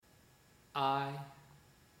I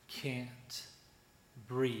can't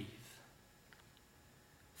breathe.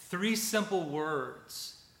 3 simple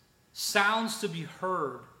words, sounds to be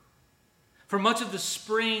heard. For much of the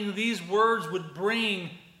spring, these words would bring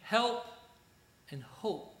help and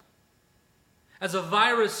hope. As a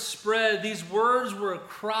virus spread, these words were a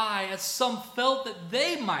cry as some felt that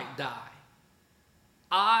they might die.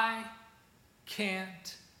 I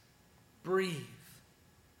can't breathe.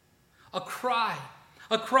 A cry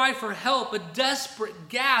for help, a desperate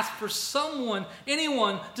gasp for someone,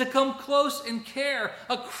 anyone to come close and care,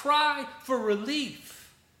 a cry for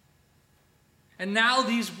relief. And now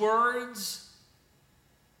these words,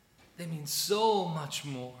 they mean so much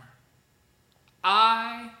more.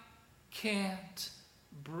 I can't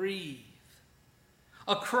breathe.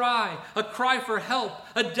 A cry for help,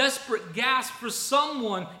 a desperate gasp for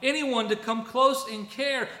someone, anyone to come close and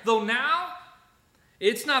care. Though now,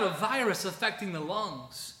 it's not a virus affecting the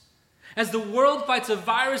lungs. As the world fights a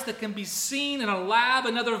virus that can be seen in a lab,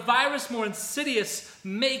 another virus more insidious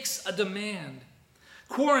makes a demand.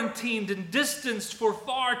 Quarantined and distanced for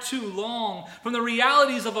far too long from the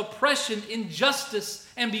realities of oppression,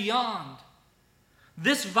 injustice, and beyond.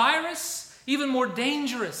 This virus, even more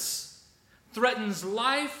dangerous, threatens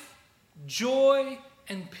life, joy,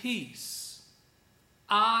 and peace.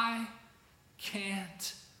 I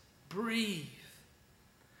can't breathe.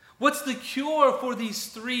 What's the cure for these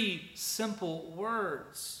 3 simple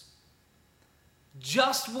words?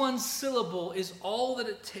 Just one syllable is all that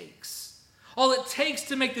it takes. All it takes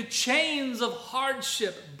to make the chains of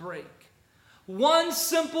hardship break. One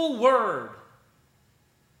simple word: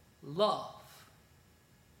 love.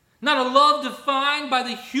 Not a love defined by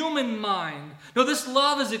the human mind. No, this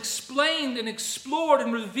love is explained and explored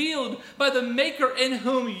and revealed by the Maker in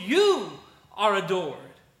whom you are adored.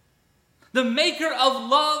 The Maker of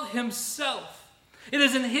love himself. It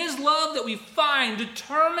is in his love that we find,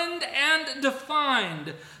 determined and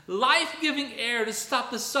defined, life-giving air to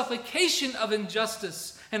stop the suffocation of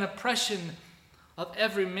injustice and oppression of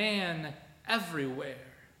every man everywhere.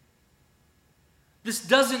 This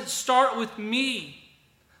doesn't start with me,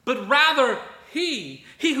 but rather he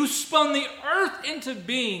who spun the earth into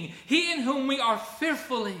being, he in whom we are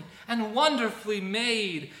fearfully and wonderfully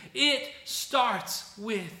made. It starts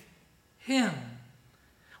with him.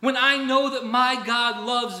 When I know that my God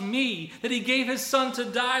loves me, that he gave his son to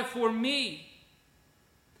die for me,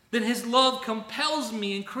 then his love compels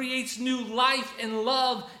me and creates new life and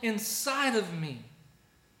love inside of me.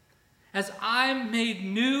 As I'm made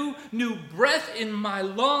new breath in my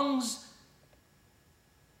lungs,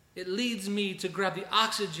 it leads me to grab the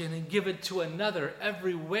oxygen and give it to another,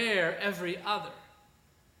 everywhere, every other.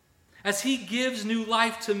 As he gives new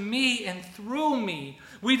life to me and through me,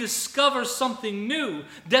 we discover something new.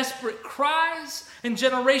 Desperate cries and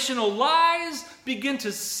generational lies begin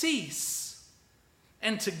to cease.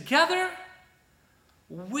 And together,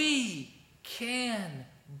 we can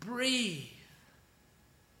breathe.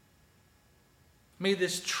 May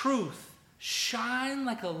this truth shine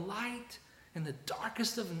like a light in the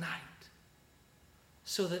darkest of night,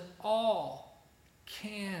 so that all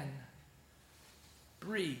can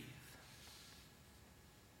breathe.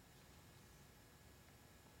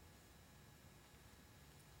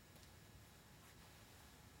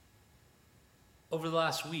 Over the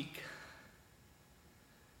last week,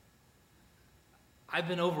 I've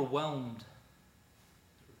been overwhelmed,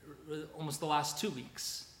 almost the last 2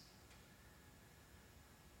 weeks,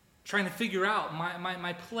 trying to figure out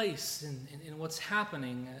my place in what's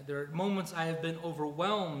happening. There are moments I have been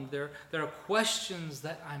overwhelmed. There are questions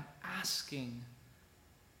that I'm asking.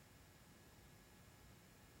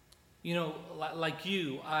 You know, like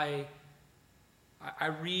you, I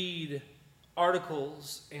read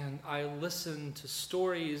articles and I listen to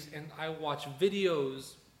stories and I watch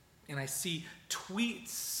videos and I see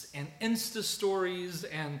tweets and Insta stories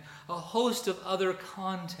and a host of other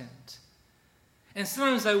content. And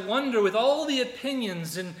sometimes I wonder, with all the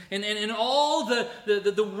opinions and all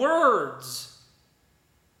the words,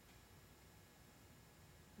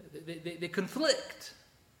 they conflict.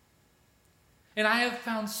 And I have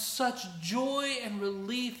found such joy and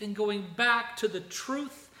relief in going back to the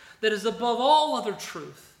truth that is above all other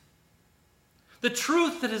truth. The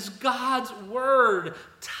truth that is God's word,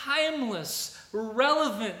 timeless,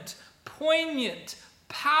 relevant, poignant,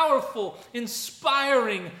 powerful,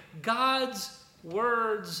 inspiring, God's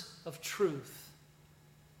words of truth.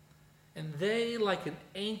 And they, like an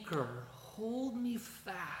anchor, hold me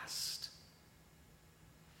fast.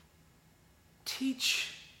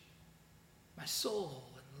 Teach my soul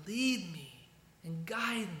and lead me and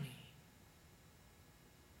guide me.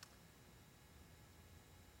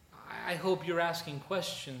 I hope you're asking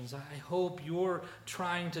questions. I hope you're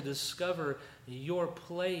trying to discover your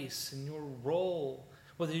place and your role,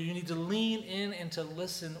 whether you need to lean in and to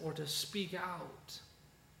listen or to speak out.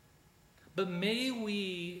 But may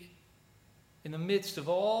we, in the midst of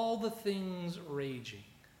all the things raging,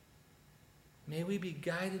 may we be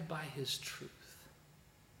guided by his truth.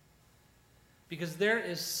 Because there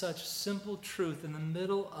is such simple truth in the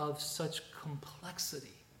middle of such complexity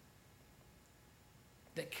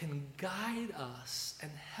that can guide us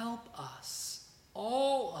and help us,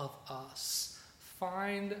 all of us,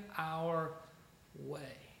 find our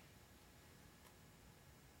way.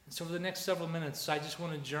 And so for the next several minutes, I just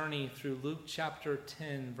want to journey through Luke chapter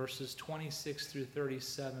 10, verses 26 through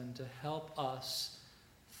 37 to help us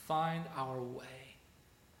find our way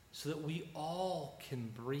so that we all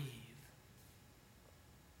can breathe.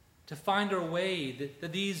 To find our way,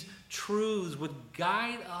 that these truths would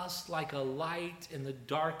guide us like a light in the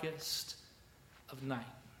darkest of night.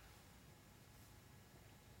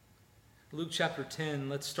 Luke chapter 10,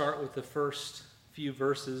 let's start with the first few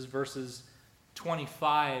verses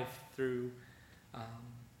 25 through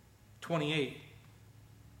 28.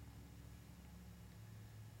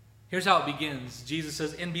 Here's how it begins. Jesus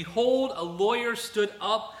says, "And behold, a lawyer stood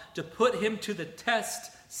up to put him to the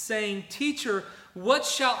test, saying, 'Teacher, what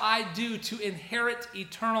shall I do to inherit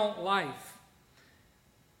eternal life?'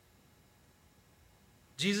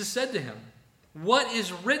 Jesus said to him, 'What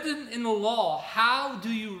is written in the law? How do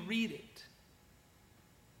you read it?'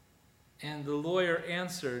 And the lawyer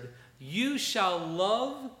answered, 'You shall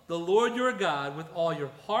love the Lord your God with all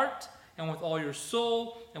your heart and with all your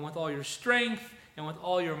soul and with all your strength and with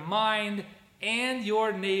all your mind, and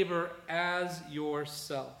your neighbor as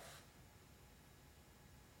yourself.'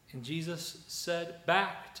 And Jesus said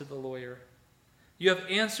back to the lawyer, 'You have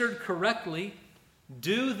answered correctly.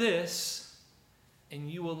 Do this,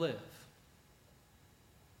 and you will live.'"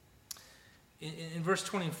 In verse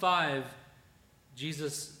 25,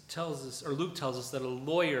 Jesus tells us, or Luke tells us, that a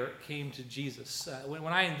lawyer came to Jesus.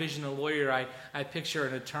 When I envision a lawyer, I picture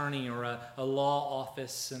an attorney or a law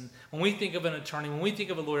office. And when we think of an attorney, when we think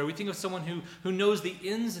of a lawyer, we think of someone who knows the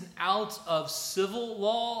ins and outs of civil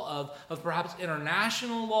law, of perhaps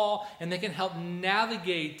international law, and they can help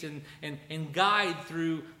navigate and guide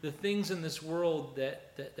through the things in this world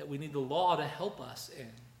that we need the law to help us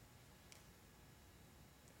in.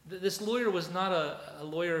 This lawyer was not a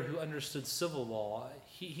lawyer who understood civil law.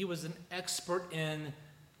 He was an expert in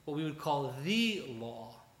what we would call the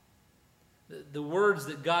law. The words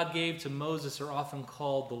that God gave to Moses are often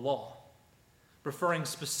called the law, referring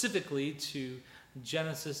specifically to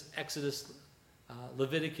Genesis, Exodus,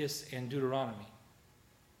 Leviticus, and Deuteronomy.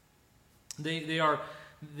 They are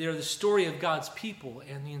the story of God's people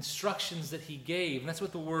and the instructions that he gave. And that's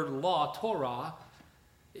what the word law, Torah,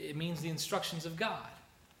 it means the instructions of God.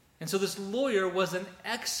 And so this lawyer was an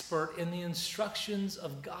expert in the instructions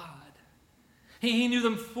of God. He knew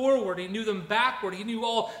them forward, he knew them backward, he knew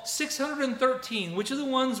all 613, which of the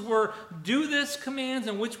ones were do this commands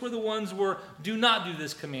and which were the ones were do not do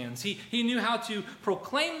this commands. He knew how to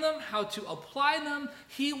proclaim them, how to apply them.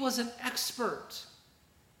 He was an expert.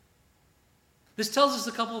 This tells us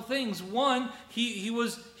a couple of things. One, he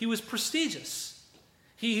was prestigious.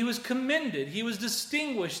 He was commended. He was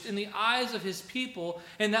distinguished in the eyes of his people.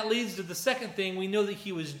 And that leads to the second thing. We know that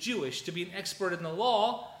he was Jewish. To be an expert in the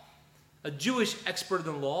law, a Jewish expert in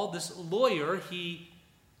the law, this lawyer, he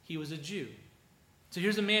was a Jew. So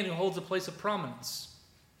here's a man who holds a place of prominence.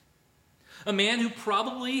 A man who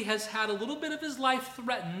probably has had a little bit of his life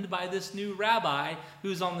threatened by this new rabbi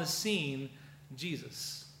who's on the scene,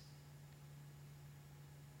 Jesus.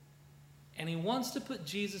 And he wants to put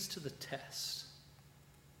Jesus to the test.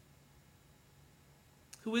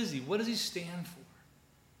 Who is he? What does he stand for?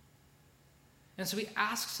 And so he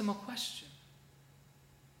asks him a question.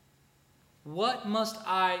 What must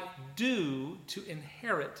I do to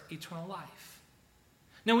inherit eternal life?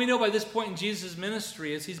 Now we know by this point in Jesus'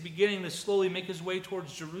 ministry, as he's beginning to slowly make his way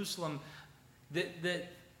towards Jerusalem,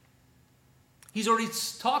 that he's already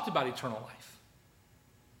talked about eternal life.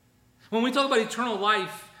 When we talk about eternal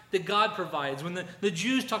life that God provides, when the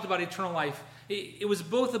Jews talked about eternal life, it was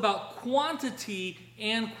both about quantity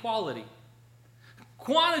and quality.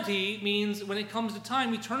 Quantity means when it comes to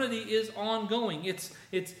time, eternity is ongoing. It's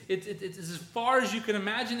as far as you can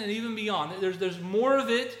imagine and even beyond. There's more of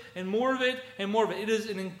it and more of it and more of it. It is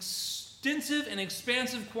an extensive and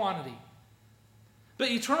expansive quantity. But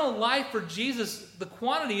eternal life for Jesus, the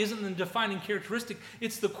quantity isn't the defining characteristic.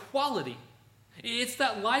 It's the quality. It's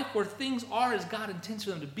that life where things are as God intends for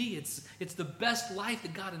them to be. It's the best life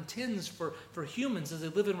that God intends for humans as they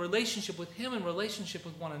live in relationship with Him and relationship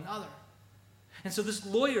with one another. And so this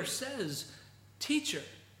lawyer says, "Teacher,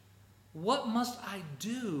 what must I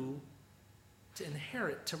do to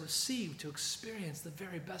inherit, to receive, to experience the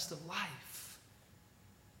very best of life?"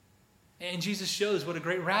 And Jesus shows what a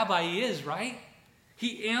great rabbi he is, right?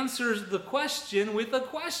 He answers the question with a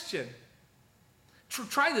question.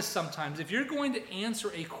 Try this sometimes. If you're going to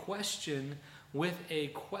answer a question with a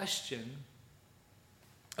question,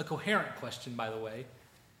 a coherent question, by the way,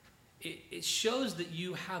 it shows that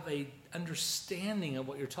you have an understanding of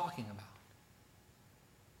what you're talking about.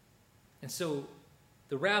 And so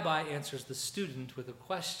the rabbi answers the student with a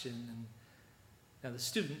question. And now the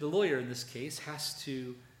student, the lawyer in this case, has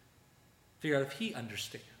to figure out if he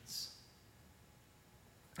understands.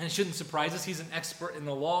 And it shouldn't surprise us. He's an expert in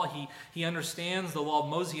the law. He understands the law of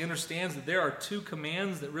Moses. He understands that there are two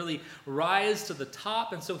commands that really rise to the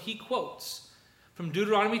top. And so he quotes from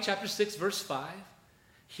Deuteronomy chapter 6, verse 5.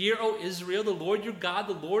 "Hear, O Israel, the Lord your God,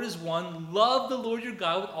 the Lord is one. Love the Lord your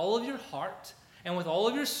God with all of your heart, and with all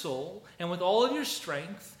of your soul, and with all of your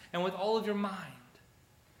strength, and with all of your mind."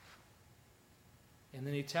 And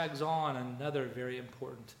then he tags on another very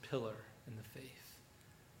important pillar in the faith.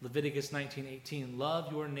 Leviticus 19:18,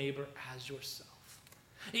 "Love your neighbor as yourself."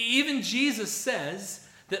 Even Jesus says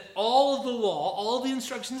that all of the law, all of the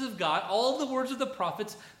instructions of God, all of the words of the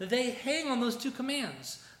prophets, they hang on those two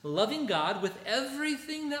commands. Loving God with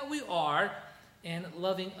everything that we are, and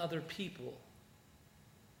loving other people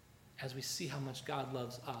as we see how much God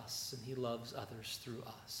loves us and He loves others through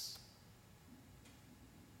us.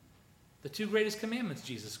 The two greatest commandments,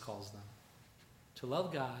 Jesus calls them: to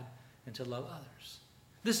love God and to love others.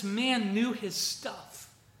 This man knew his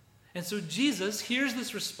stuff. And so Jesus hears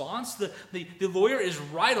this response. The lawyer is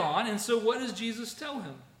right on. And so what does Jesus tell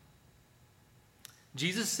him?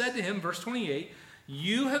 Jesus said to him, verse 28,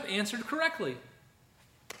 "You have answered correctly."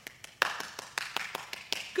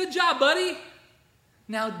 Good job, buddy.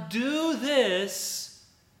 Now do this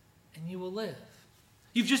and you will live.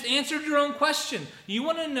 You've just answered your own question. You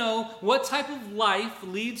want to know what type of life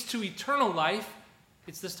leads to eternal life?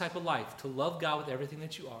 It's this type of life, to love God with everything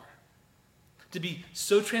that you are. To be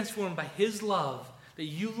so transformed by His love that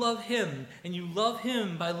you love Him, and you love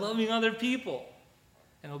Him by loving other people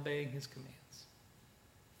and obeying His commands.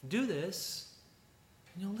 Do this,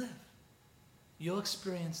 and you'll live. You'll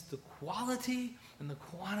experience the quality and the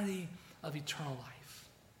quantity of eternal life.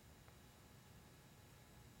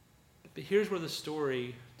 But here's where the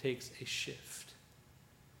story takes a shift.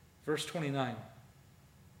 Verse 29.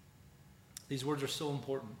 These words are so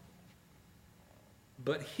important.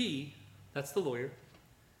 "But he," that's the lawyer,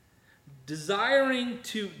 "desiring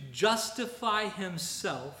to justify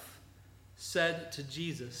himself, said to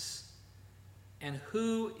Jesus, 'And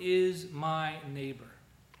who is my neighbor?'"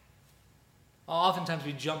 Oftentimes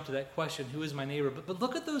we jump to that question, who is my neighbor? But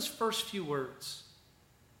look at those first few words.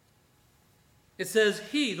 It says,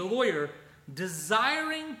 he, the lawyer,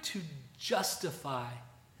 desiring to justify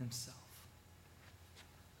himself.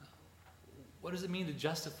 What does it mean to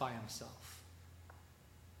justify himself?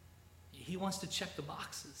 He wants to check the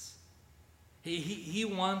boxes. He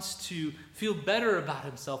wants to feel better about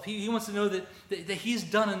himself. He wants to know that he's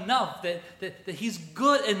done enough, that he's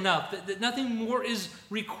good enough, that nothing more is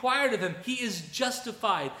required of him. He is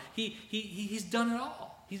justified. He's done it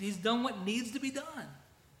all. He's done what needs to be done.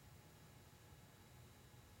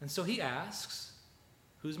 And so he asks,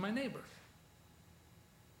 "Who's my neighbor?"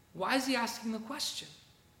 Why is he asking the question?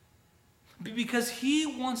 Because he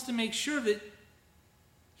wants to make sure that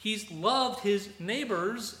he's loved his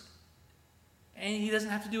neighbors and he doesn't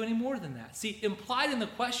have to do any more than that. See, implied in the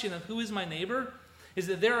question of who is my neighbor is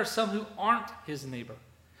that there are some who aren't his neighbor.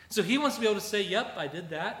 So he wants to be able to say, "Yep, I did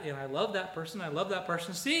that, and I love that person, I love that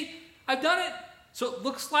person. See, I've done it. So it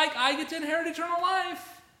looks like I get to inherit eternal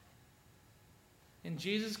life." And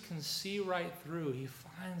Jesus can see right through. He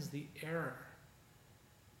finds the error.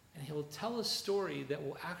 And he will tell a story that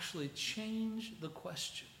will actually change the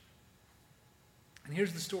question. And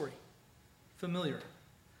here's the story. Familiar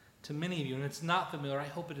to many of you. And it's not familiar. I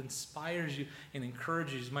hope it inspires you and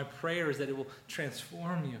encourages you. My prayer is that it will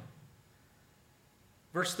transform you.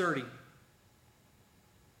 Verse 30.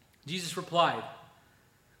 Jesus replied,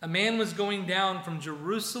 "A man was going down from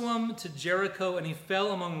Jerusalem to Jericho, and he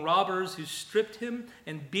fell among robbers who stripped him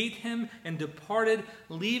and beat him and departed,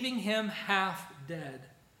 leaving him half dead.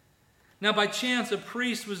 Now by chance a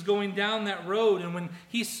priest was going down that road, and when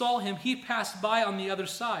he saw him, he passed by on the other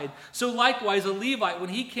side. So likewise a Levite,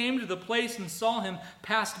 when he came to the place and saw him,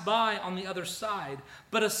 passed by on the other side.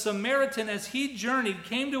 But a Samaritan, as he journeyed,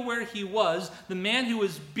 came to where he was, the man who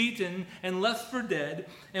was beaten and left for dead.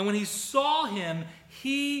 And when he saw him,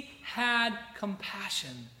 he had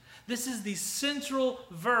compassion. This is the central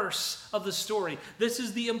verse of the story. This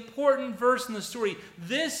is the important verse in the story.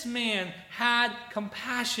 This man had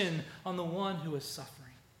compassion on the one who was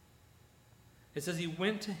suffering. It says he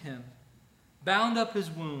went to him, bound up his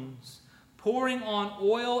wounds, pouring on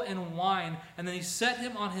oil and wine, and then he set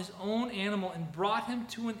him on his own animal and brought him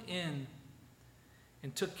to an inn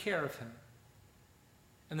and took care of him.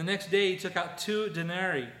 And the next day he took out 2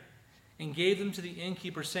 denarii and gave them to the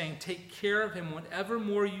innkeeper, saying, "Take care of him. Whatever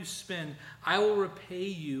more you spend, I will repay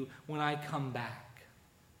you when I come back."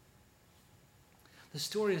 The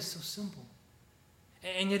story is so simple.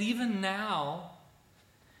 And yet even now,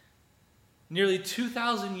 nearly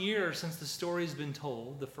 2,000 years since the story has been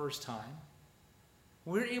told the first time,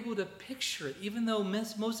 we're able to picture it, even though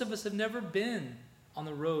most of us have never been on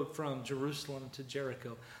the road from Jerusalem to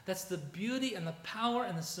Jericho. That's the beauty and the power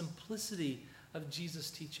and the simplicity of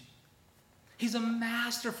Jesus' teaching. He's a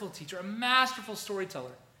masterful teacher, a masterful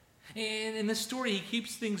storyteller. And in this story, he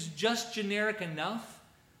keeps things just generic enough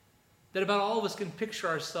that about all of us can picture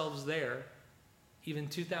ourselves there, even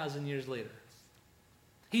 2,000 years later.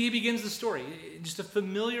 He begins the story in just a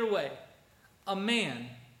familiar way. A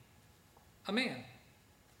man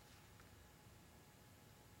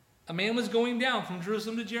was going down from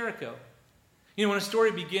Jerusalem to Jericho. You know, when a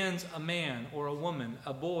story begins, a man or a woman,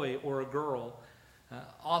 a boy or a girl,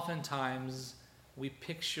 oftentimes we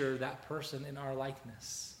picture that person in our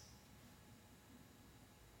likeness.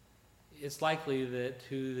 It's likely that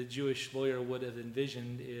who the Jewish lawyer would have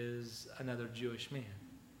envisioned is another Jewish man,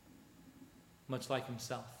 much like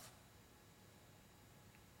himself.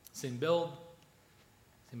 Same build,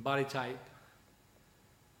 same body type,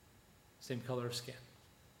 same color of skin.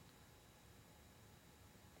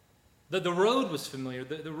 The road was familiar.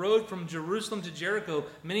 The road from Jerusalem to Jericho,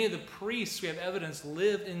 many of the priests, we have evidence,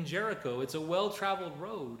 lived in Jericho. It's a well-traveled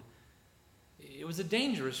road. It was a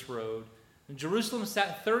dangerous road. And Jerusalem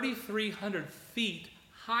sat 3,300 feet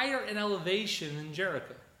higher in elevation than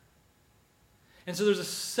Jericho. And so there's a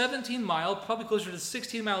 17-mile, probably closer to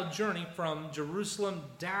 16-mile journey from Jerusalem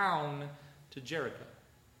down to Jericho.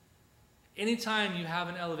 Anytime you have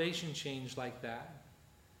an elevation change like that,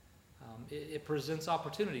 it presents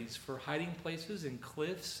opportunities for hiding places and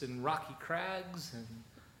cliffs and rocky crags and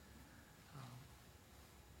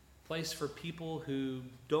place for people who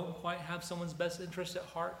don't quite have someone's best interest at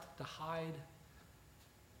heart to hide.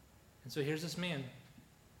 And so here's this man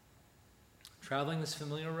traveling this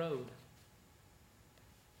familiar road.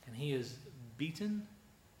 And he is beaten,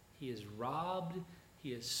 he is robbed,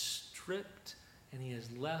 he is stripped, and he is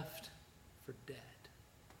left for dead.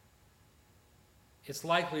 It's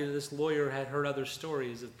likely that this lawyer had heard other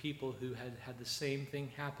stories of people who had had the same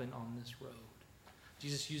thing happen on this road.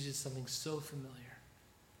 Jesus uses something so familiar.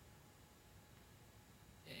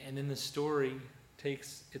 And then the story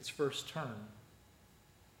takes its first turn.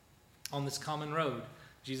 On this common road,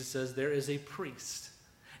 Jesus says there is a priest.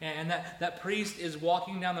 And that priest is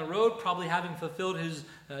walking down the road, probably having fulfilled his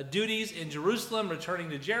duties in Jerusalem,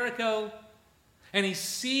 returning to Jericho. And he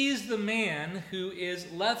sees the man who is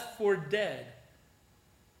left for dead.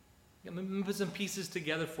 Let me put some pieces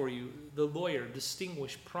together for you. The lawyer,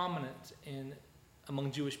 distinguished, prominent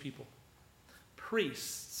among Jewish people.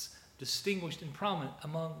 Priests, distinguished and prominent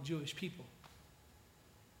among Jewish people.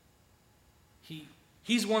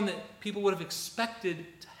 He's one that people would have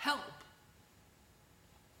expected to help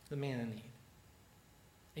the man in need.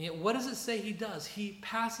 And yet, what does it say he does? He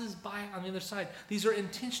passes by on the other side. These are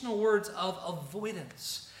intentional words of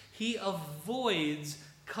avoidance. He avoids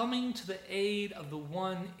coming to the aid of the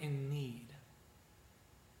one in need.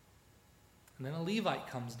 And then a Levite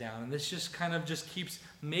comes down, and this just keeps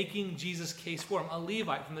making Jesus' case for him. A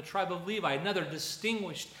Levite from the tribe of Levi, another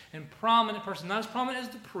distinguished and prominent person, not as prominent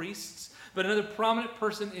as the priests, but another prominent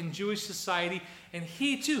person in Jewish society. And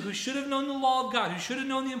he too, who should have known the law of God, who should have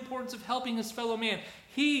known the importance of helping his fellow man,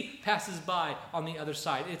 he passes by on the other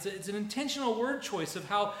side. It's an intentional word choice of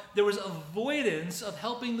how there was avoidance of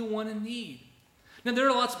helping the one in need. Now, there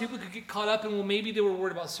are lots of people who could get caught up in, well, maybe they were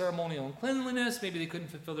worried about ceremonial uncleanliness, maybe they couldn't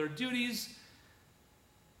fulfill their duties.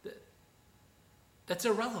 That's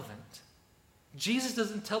irrelevant. Jesus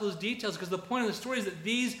doesn't tell those details because the point of the story is that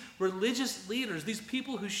these religious leaders, these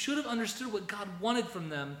people who should have understood what God wanted from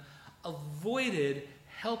them, avoided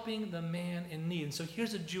helping the man in need. And so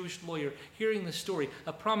here's a Jewish lawyer hearing the story,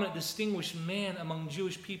 a prominent, distinguished man among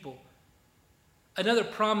Jewish people. Another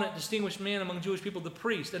prominent, distinguished man among Jewish people, the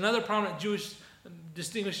priest. Another prominent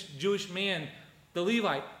distinguished Jewish man, the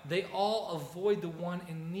Levite. They all avoid the one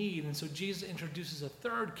in need. And so Jesus introduces a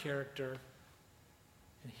third character.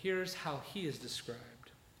 And here's how he is described.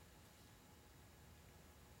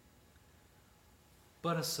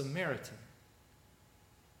 But a Samaritan.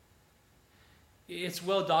 It's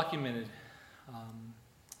well documented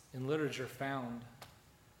in literature found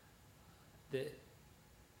that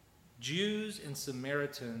Jews and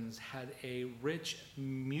Samaritans had a rich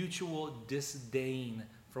mutual disdain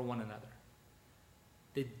for one another.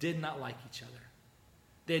 They did not like each other.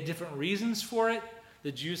 They had different reasons for it.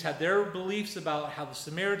 The Jews had their beliefs about how the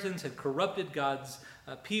Samaritans had corrupted God's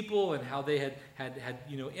people and how they had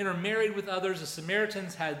intermarried with others. The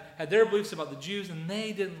Samaritans had their beliefs about the Jews, and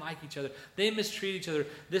they didn't like each other. They mistreated each other.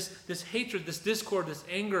 This hatred, this discord, this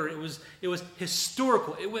anger, it was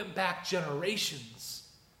historical. It went back generations.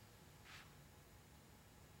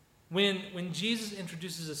 When Jesus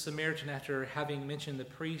introduces a Samaritan after having mentioned the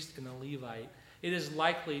priest and the Levite, it is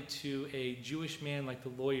likely to a Jewish man like the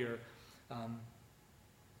lawyer,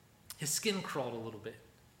 his skin crawled a little bit.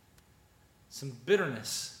 Some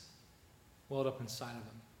bitterness welled up inside of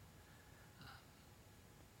him.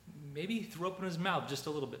 Maybe he threw open his mouth just a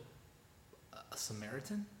little bit. A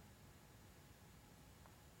Samaritan?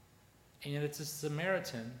 And yet it's a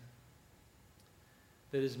Samaritan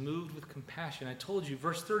that is moved with compassion. I told you,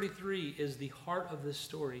 verse 33 is the heart of this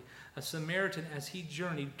story. A Samaritan, as he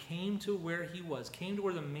journeyed, came to where he was, came to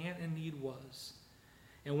where the man in need was.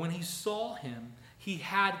 And when he saw him, he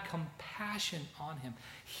had compassion on him.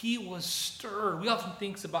 He was stirred. We often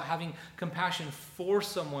think about having compassion for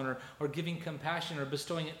someone or giving compassion or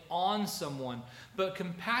bestowing it on someone. But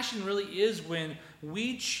compassion really is when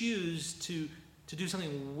we choose to do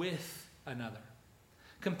something with another.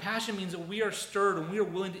 Compassion means that we are stirred and we are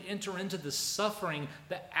willing to enter into the suffering,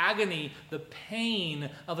 the agony, the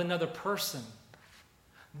pain of another person.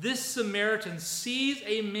 This Samaritan sees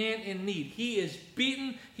a man in need. He is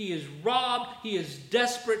beaten, he is robbed, he is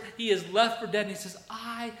desperate, he is left for dead. And he says,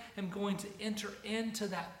 I am going to enter into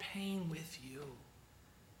that pain with you,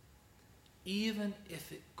 even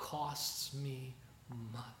if it costs me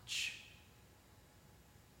much.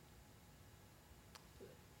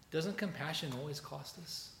 Doesn't compassion always cost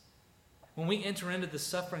us? When we enter into the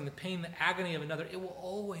suffering, the pain, the agony of another, it will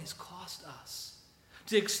always cost us.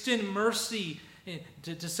 To extend mercy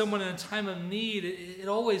to someone in a time of need, it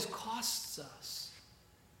always costs us.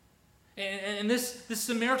 And this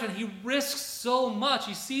Samaritan, he risks so much.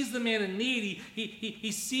 He sees the man in need.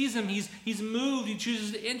 He sees him. He's moved. He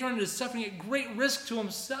chooses to enter into suffering at great risk to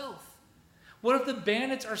himself. What if the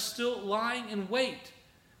bandits are still lying in wait?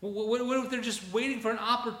 What if they're just waiting for an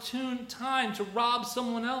opportune time to rob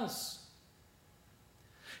someone else?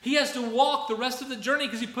 He has to walk the rest of the journey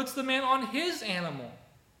because he puts the man on his animal.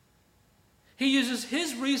 He uses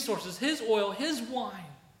his resources, his oil, his wine.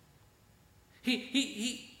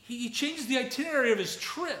 He changes the itinerary of his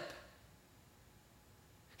trip.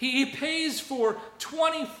 He pays for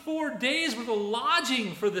 24 days worth of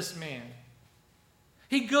lodging for this man.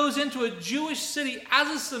 He goes into a Jewish city as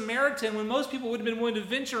a Samaritan when most people would have been willing to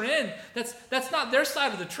venture in. That's not their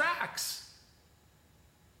side of the tracks.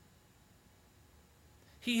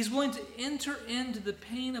 He's willing to enter into the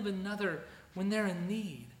pain of another when they're in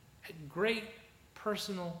need at great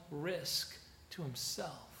personal risk to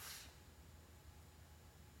himself.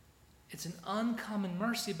 It's an uncommon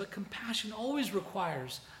mercy, but compassion always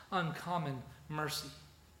requires uncommon mercy.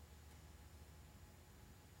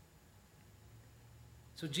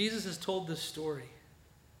 So Jesus has told this story.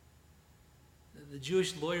 The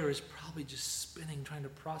Jewish lawyer is probably just spinning, trying to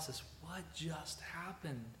process what just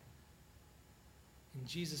happened. And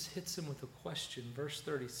Jesus hits him with a question, verse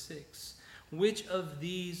 36. Which of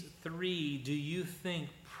these three do you think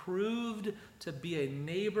proved to be a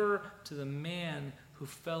neighbor to the man who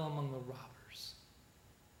fell among the robbers?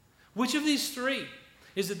 Which of these three?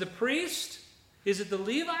 Is it the priest? Is it the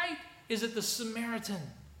Levite? Is it the Samaritan?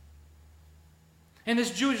 And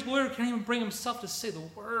this Jewish lawyer can't even bring himself to say the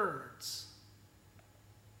words.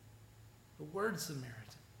 The word Samaritan.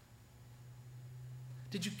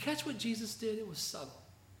 Did you catch what Jesus did? It was subtle.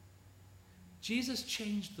 Jesus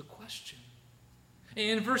changed the question.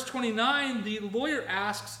 In verse 29, the lawyer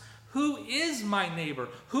asks, who is my neighbor?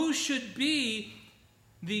 Who should be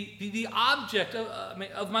the object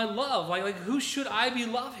of my love? Like who should I be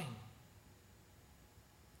loving?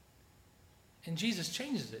 And Jesus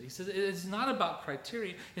changes it. He says it's not about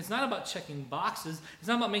criteria. It's not about checking boxes. It's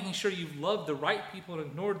not about making sure you've loved the right people and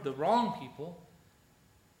ignored the wrong people.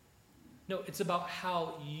 No, it's about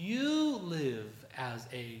how you live as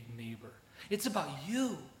a neighbor. It's about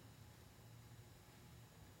you.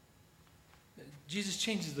 Jesus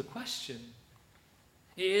changes the question.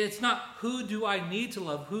 It's not who do I need to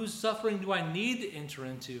love, whose suffering do I need to enter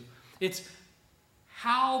into. It's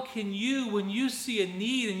how can you, when you see a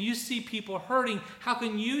need and you see people hurting, how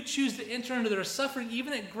can you choose to enter into their suffering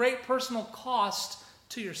even at great personal cost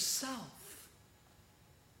to yourself?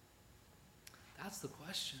 That's the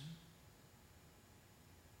question.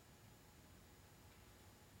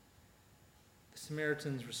 The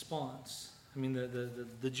Samaritan's response,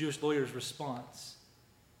 the Jewish lawyer's response,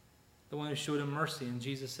 the one who showed him mercy, and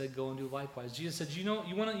Jesus said, go and do likewise. Jesus said, you want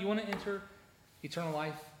to enter eternal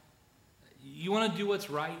life? You want to do what's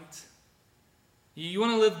right? You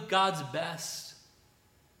want to live God's best?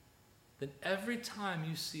 Then every time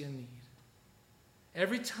you see a need,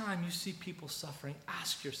 every time you see people suffering,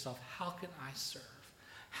 ask yourself, how can I serve?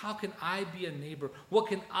 How can I be a neighbor? What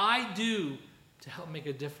can I do to help make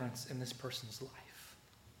a difference in this person's life,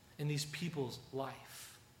 in these people's life?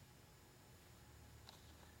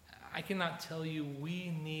 I cannot tell you,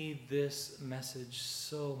 we need this message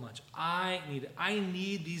so much. I need it. I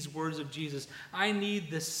need these words of Jesus. I need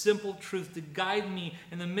this simple truth to guide me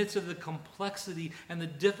in the midst of the complexity and the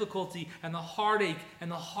difficulty and the heartache and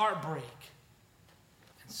the heartbreak.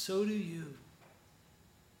 And so do you.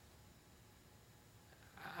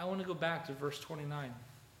 I want to go back to verse 29.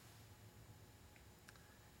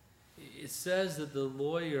 It says that the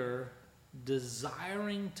lawyer,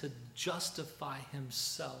 desiring to justify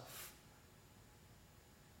himself,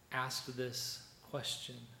 asked this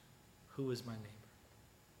question, who is my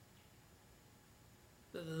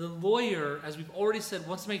neighbor? The lawyer, as we've already said,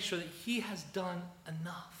 wants to make sure that he has done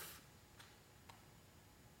enough.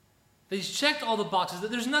 That he's checked all the boxes,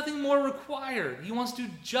 that there's nothing more required. He wants to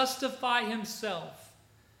justify himself.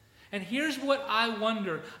 And here's what I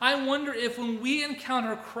wonder. I wonder if when we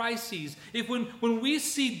encounter crises, if when we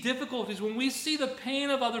see difficulties, when we see the pain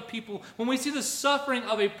of other people, when we see the suffering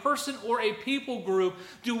of a person or a people group,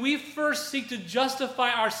 do we first seek to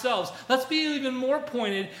justify ourselves? Let's be even more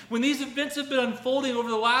pointed. When these events have been unfolding over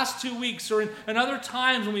the last 2 weeks or in other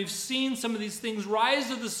times when we've seen some of these things rise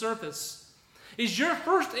to the surface, is your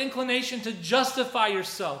first inclination to justify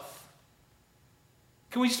yourself?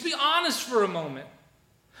 Can we just be honest for a moment?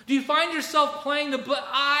 Do you find yourself playing the but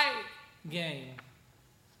I game?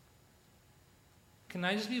 Can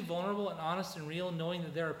I just be vulnerable and honest and real, knowing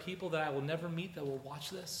that there are people that I will never meet that will watch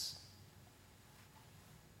this?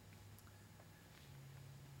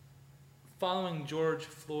 Following George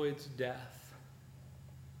Floyd's death,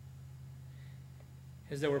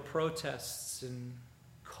 as there were protests and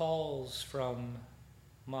calls from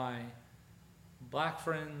my black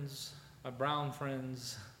friends, my brown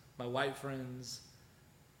friends, my white friends,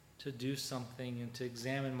 to do something and to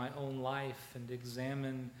examine my own life and to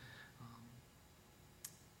examine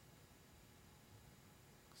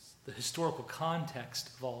the historical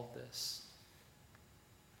context of all of this.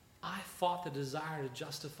 I fought the desire to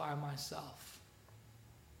justify myself.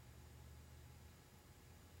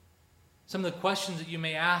 Some of the questions that you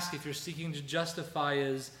may ask if you're seeking to justify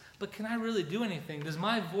is, but can I really do anything? Does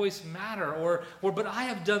my voice matter? Or but I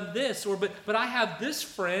have done this, or but I have this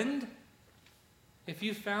friend. If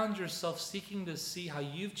you found yourself seeking to see how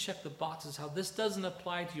you've checked the boxes, how this doesn't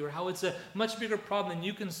apply to you, or how it's a much bigger problem than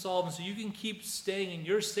you can solve, and so you can keep staying in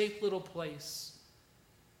your safe little place,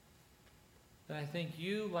 then I think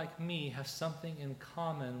you, like me, have something in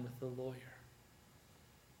common with the lawyer.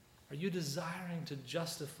 Are you desiring to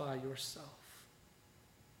justify yourself?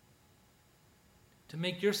 To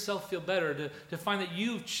make yourself feel better, to find that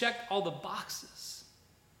you've checked all the boxes?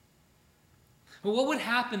 But what would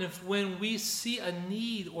happen if when we see a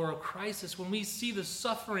need or a crisis, when we see the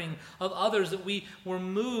suffering of others, that we were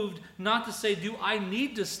moved not to say, do I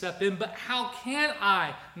need to step in, but how can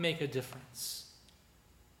I make a difference?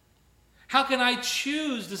 How can I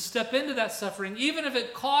choose to step into that suffering, even if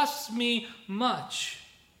it costs me much?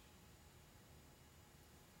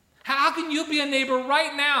 How can you be a neighbor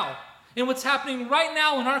right now in what's happening right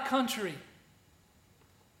now in our country?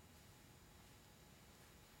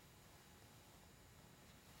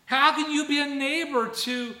 How can you be a neighbor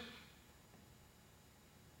to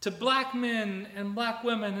black men and black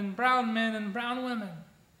women and brown men and brown women?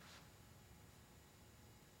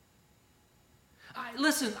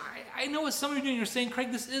 I know what some of you are doing. You're saying,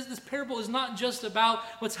 Craig, this parable is not just about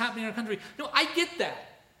what's happening in our country. No, I get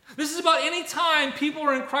that. This is about any time people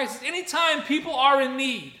are in crisis, any time people are in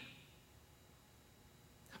need.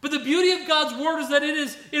 But the beauty of God's word is that it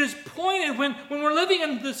is pointed when we're living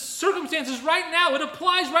in the circumstances right now. It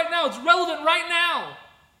applies right now. It's relevant right now.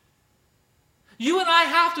 You and I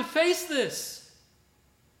have to face this.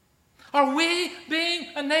 Are we being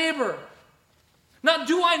a neighbor? Not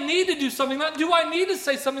do I need to do something, not do I need to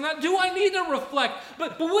say something, not do I need to reflect,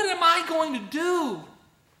 but what am I going to do?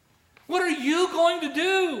 What are you going to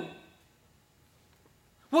do?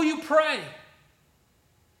 Will you pray?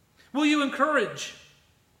 Will you encourage?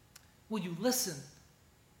 Will you listen?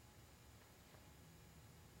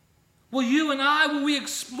 Will we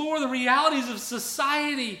explore the realities of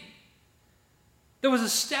society that was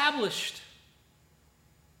established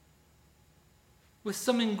with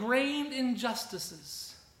some ingrained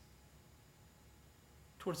injustices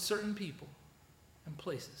towards certain people and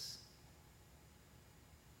places?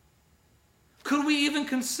 Could we even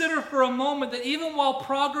consider for a moment that even while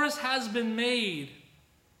progress has been made,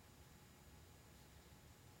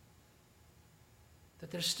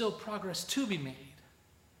 that there's still progress to be made?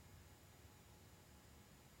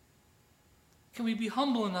 Can we be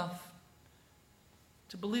humble enough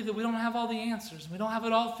to believe that we don't have all the answers, we don't have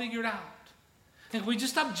it all figured out? And can we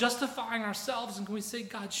just stop justifying ourselves and can we say,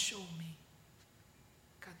 God, show me.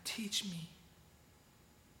 God, teach me.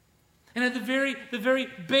 And at the very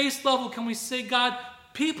base level, can we say, God,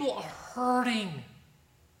 people are hurting.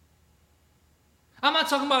 I'm not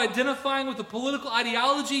talking about identifying with a political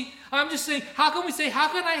ideology. I'm just saying, how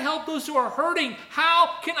can I help those who are hurting?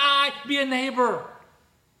 How can I be a neighbor?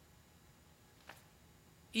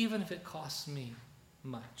 Even if it costs me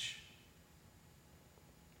much.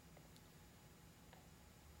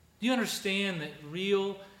 Do you understand that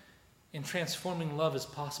real and transforming love is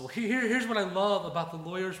possible? Here's what I love about the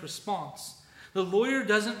lawyer's response. The lawyer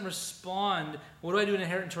doesn't respond, what do I do to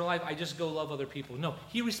inherit eternal life? I just go love other people. No,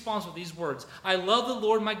 he responds with these words. I love the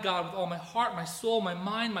Lord my God with all my heart, my soul, my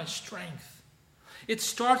mind, my strength. It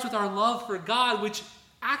starts with our love for God, which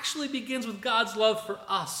actually begins with God's love for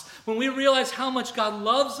us. When we realize how much God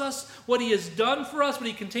loves us, what he has done for us, what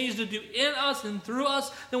he continues to do in us and through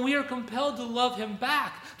us, then we are compelled to love him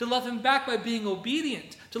back by being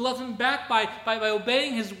obedient, to love him back by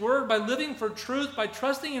obeying his word, by living for truth, by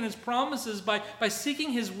trusting in his promises, by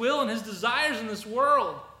seeking his will and his desires in this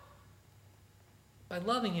world, by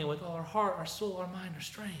loving him with all our heart, our soul, our mind, our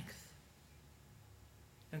strength.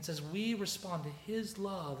 And it says we respond to his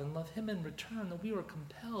love and love him in return, that we are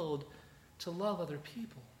compelled to love other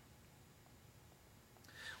people.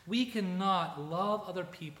 We cannot love other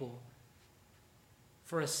people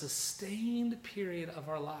for a sustained period of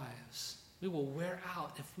our lives. We will wear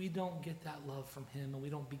out if we don't get that love from him and we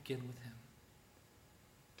don't begin with him.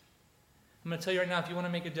 I'm going to tell you right now, if you want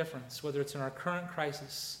to make a difference, whether it's in our current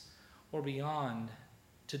crisis or beyond,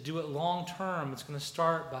 to do it long term, it's going to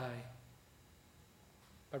start by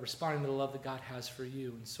responding to the love that God has for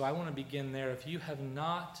you. And so I want to begin there. If you have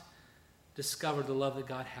not discovered the love that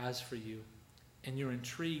God has for you, and you're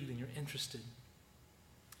intrigued and you're interested,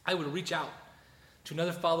 I would reach out to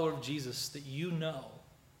another follower of Jesus that you know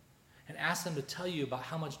and ask them to tell you about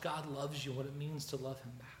how much God loves you and what it means to love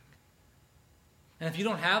him back. And if you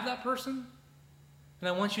don't have that person, then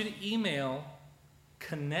I want you to email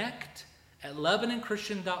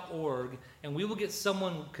connect@LebanonChristian.org, and we will get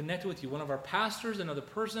someone connected with you, one of our pastors, another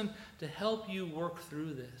person, to help you work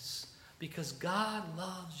through this. Because God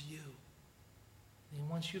loves you. And he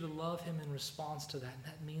wants you to love him in response to that. And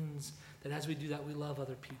that means that as we do that, we love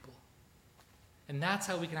other people. And that's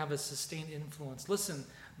how we can have a sustained influence. Listen,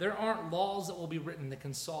 there aren't laws that will be written that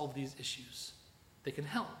can solve these issues. They can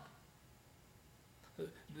help.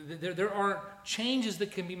 There aren't changes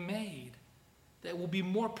that can be made that will be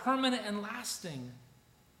more permanent and lasting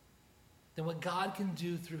than what God can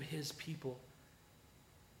do through his people.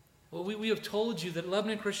 Well, we have told you that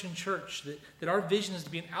Lebanon Christian Church, that our vision is to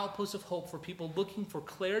be an outpost of hope for people looking for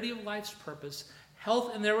clarity of life's purpose,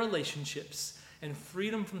 health in their relationships, and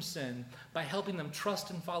freedom from sin by helping them trust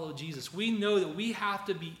and follow Jesus. We know that we have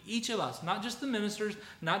to be, each of us, not just the ministers,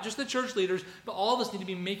 not just the church leaders, but all of us need to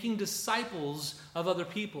be making disciples of other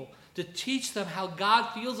people, to teach them how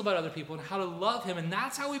God feels about other people and how to love him. And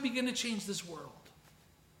that's how we begin to change this world.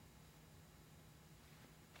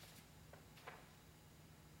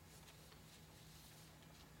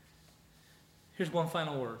 Here's one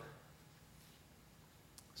final word.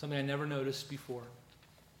 Something I never noticed before.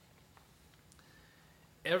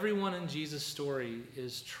 Everyone in Jesus' story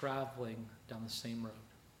is traveling down the same road.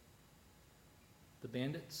 The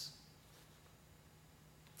bandits,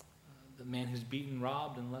 the man who's beaten,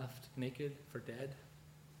 robbed, and left naked for dead,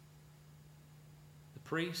 the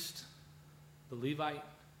priest, the Levite,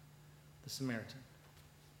 the Samaritan.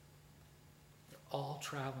 They're all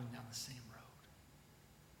traveling down the same road.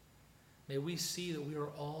 May we see that we are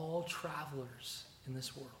all travelers in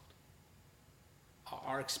this world.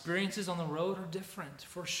 Our experiences on the road are different,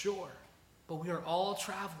 for sure, but we are all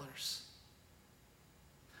travelers.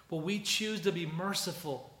 Will we choose to be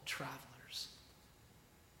merciful travelers?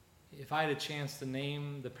 If I had a chance to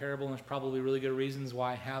name the parable, and there's probably really good reasons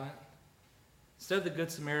why I haven't, instead of the Good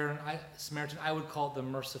Samaritan, I would call it the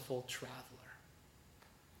merciful traveler.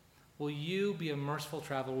 Will you be a merciful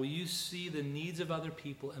traveler? Will you see the needs of other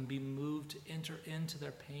people and be moved to enter into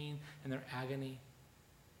their pain and their agony,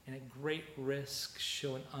 and at great risk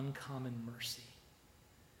show an uncommon mercy?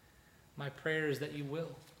 My prayer is that you will.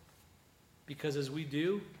 Because as we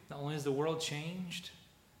do, not only is the world changed,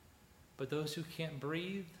 but those who can't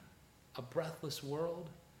breathe, a breathless world,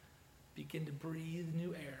 begin to breathe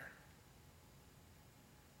new air.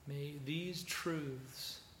 May these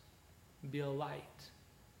truths be a light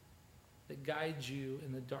that guides you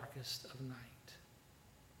in the darkest of night,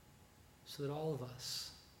 so that all of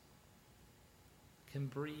us can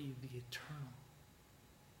breathe the eternal,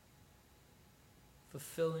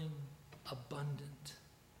 fulfilling, abundant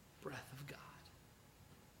breath of God.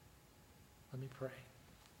 Let me pray.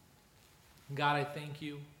 God, I thank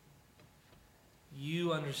you.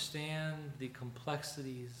 You understand the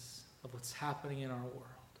complexities of what's happening in our world.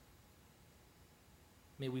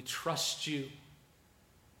 May we trust you.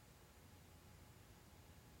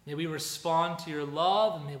 May we respond to your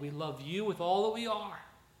love, and may we love you with all that we are.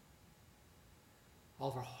 All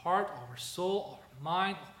of our heart, all of our soul, all of our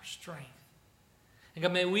mind, all of our strength. And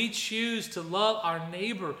God, may we choose to love our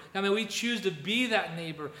neighbor. God, may we choose to be that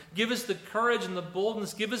neighbor. Give us the courage and the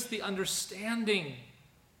boldness. Give us the understanding.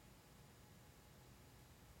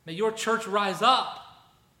 May your church rise up.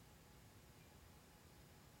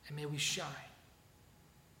 And may we shine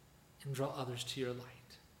and draw others to your light.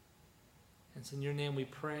 And it's in your name we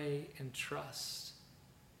pray and trust.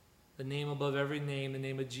 The name above every name, the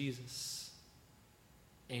name of Jesus.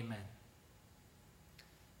 Amen.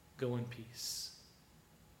 Go in peace.